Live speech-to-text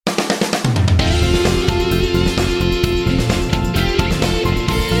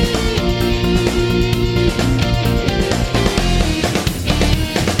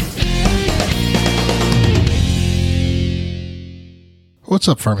What's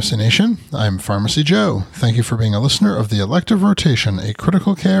up, Pharmacy Nation? I'm Pharmacy Joe. Thank you for being a listener of the Elective Rotation, a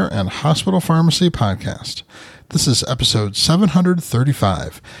critical care and hospital pharmacy podcast. This is episode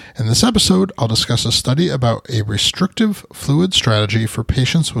 735. In this episode, I'll discuss a study about a restrictive fluid strategy for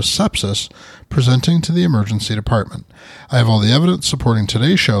patients with sepsis presenting to the emergency department. I have all the evidence supporting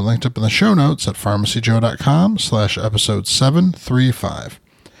today's show linked up in the show notes at pharmacyjoe.com/episode 735.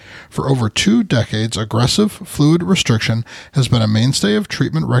 For over 2 decades, aggressive fluid restriction has been a mainstay of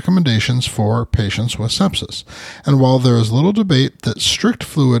treatment recommendations for patients with sepsis. And while there is little debate that strict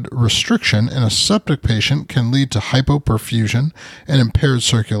fluid restriction in a septic patient can lead to hypoperfusion and impaired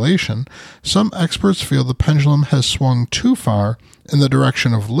circulation, some experts feel the pendulum has swung too far in the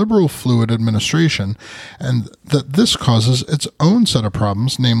direction of liberal fluid administration, and that this causes its own set of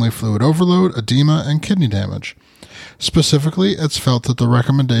problems, namely fluid overload, edema, and kidney damage. Specifically, it's felt that the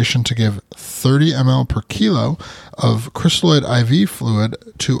recommendation to give 30 ml per kilo of crystalloid IV fluid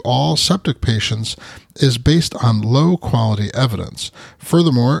to all septic patients is based on low-quality evidence.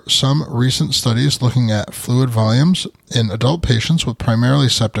 Furthermore, some recent studies looking at fluid volumes in adult patients with primarily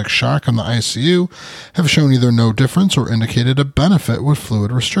septic shock in the ICU have shown either no difference or indicated a benefit with fluid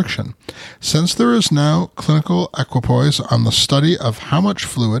restriction. Since there is now clinical equipoise on the study of how much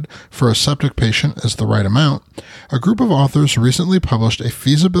fluid for a septic patient is the right amount, a group of authors recently published a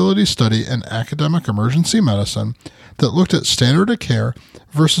feasibility study in Academic Emergency Medicine that looked at standard of care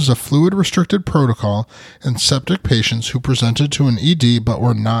versus a fluid-restricted protocol in septic patients who presented to an ED but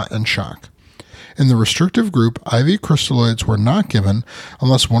were not in shock. In the restrictive group, IV crystalloids were not given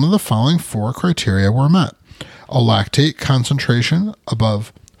unless one of the following 4 criteria were met: a lactate concentration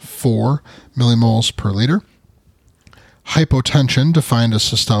above 4 millimoles per liter, hypotension defined as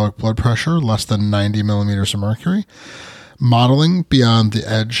systolic blood pressure less than 90 millimeters of mercury, modeling beyond the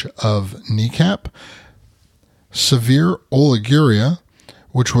edge of kneecap, severe oliguria,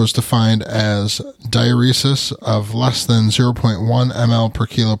 which was defined as diuresis of less than 0.1 ml per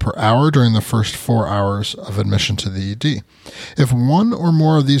kilo per hour during the first 4 hours of admission to the ED. If one or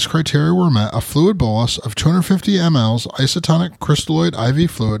more of these criteria were met, a fluid bolus of 250 ml isotonic crystalloid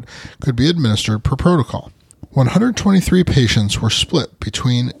IV fluid could be administered per protocol. 123 patients were split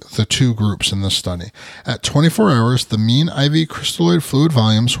between the 2 groups in this study. At 24 hours, the mean IV crystalloid fluid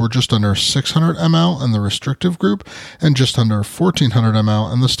volumes were just under 600 ml in the restrictive group and just under 1,400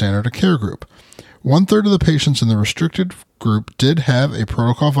 ml in the standard of care group. 1/3 of the patients in the restricted group did have a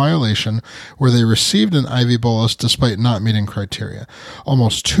protocol violation where they received an IV bolus despite not meeting criteria.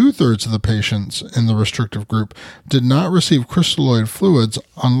 Almost 2/3 of the patients in the restrictive group did not receive crystalloid fluids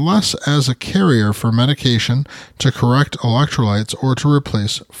unless as a carrier for medication to correct electrolytes or to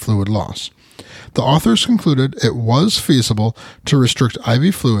replace fluid loss. The authors concluded it was feasible to restrict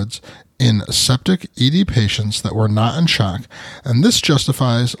IV fluids in septic ED patients that were not in shock, and this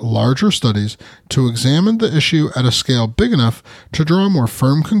justifies larger studies to examine the issue at a scale big enough to draw more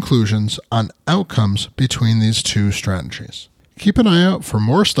firm conclusions on outcomes between these 2 strategies. Keep an eye out for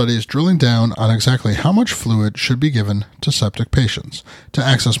more studies drilling down on exactly how much fluid should be given to septic patients. To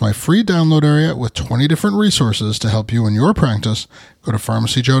access my free download area with 20 different resources to help you in your practice, go to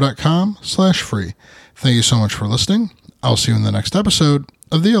pharmacyjoe.com/free. Thank you so much for listening. I'll see you in the next episode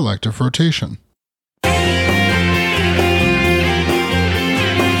of the Elective Rotation.